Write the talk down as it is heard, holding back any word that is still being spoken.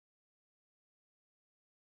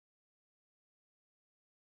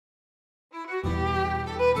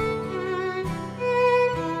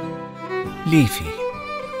Leafy,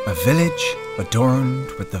 a village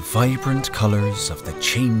adorned with the vibrant colours of the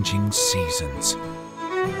changing seasons.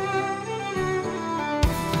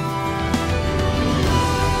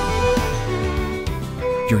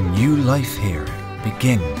 Your new life here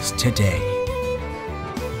begins today.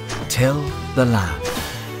 Till the land,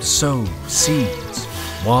 sow seeds,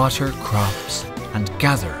 water crops, and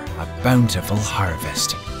gather a bountiful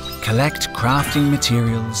harvest. Collect crafting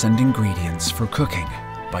materials and ingredients for cooking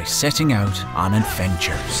by setting out on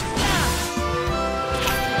adventures.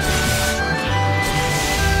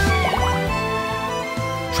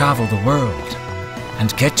 Travel the world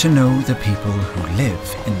and get to know the people who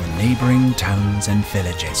live in the neighbouring towns and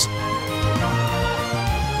villages.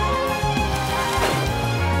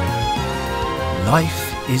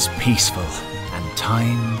 Life is peaceful and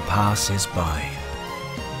time passes by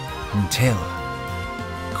until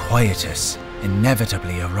Quietus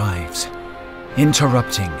inevitably arrives,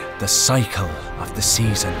 interrupting the cycle of the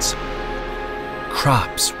seasons.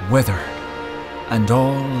 Crops wither and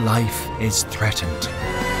all life is threatened.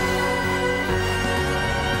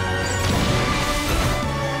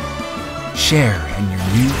 Share in your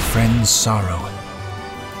new friend's sorrow,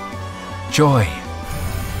 joy,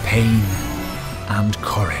 pain, and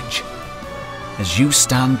courage as you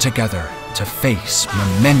stand together to face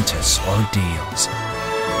momentous ordeals.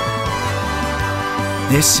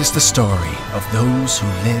 This is the story of those who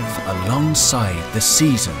live alongside the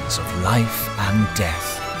seasons of life and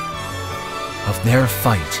death, of their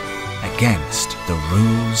fight against the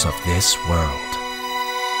rules of this world.